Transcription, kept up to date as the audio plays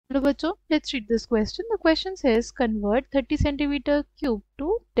Hello बच्चों, let's read this question. The question says convert 30 centimeter cube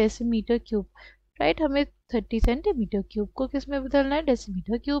to decimeter cube. Right, हमें 30 centimeter cube को किस में बदलना है?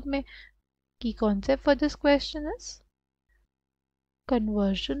 decimeter cube में. Key concept for this question is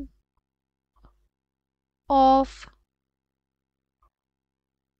conversion of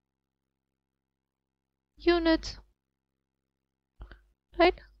units.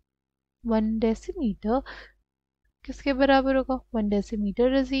 Right, 1 decimeter किसके बराबर होगा? 1 decimeter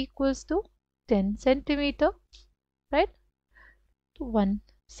is equals to 10 centimeter. Right, so 1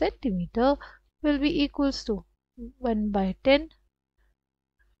 centimeter will be equals to 1 by 10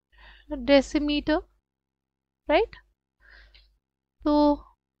 decimeter. Right, so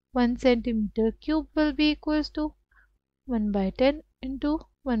 1 centimeter cube will be equals to 1 by 10 into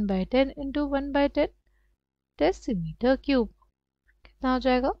 1 by 10 into 1 by 10 decimeter cube. कितना हो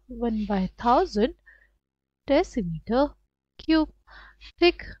जाएगा? 1 by 1000 decimeter cube.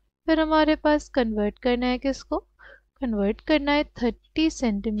 ठीक, फिर हमारे पास convert करना है किसको? Convert करना है 30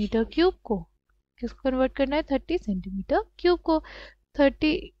 सेंटीमीटर क्यूब को. किसको कन्वर्ट करना है? 30 सेंटीमीटर क्यूब को.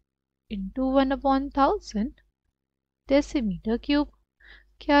 30 इंटू 1/1000 डेसीमीटर क्यूब.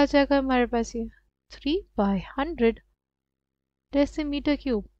 क्या आ जाएगा हमारे पास? ये 3/100 decimeter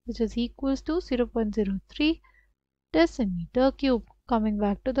cube, which is equals to 0.03 decimeter cube. Coming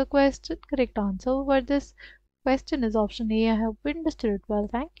back to the question, correct answer for this question is option A. I hope you understood it well.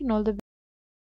 Thank you and all the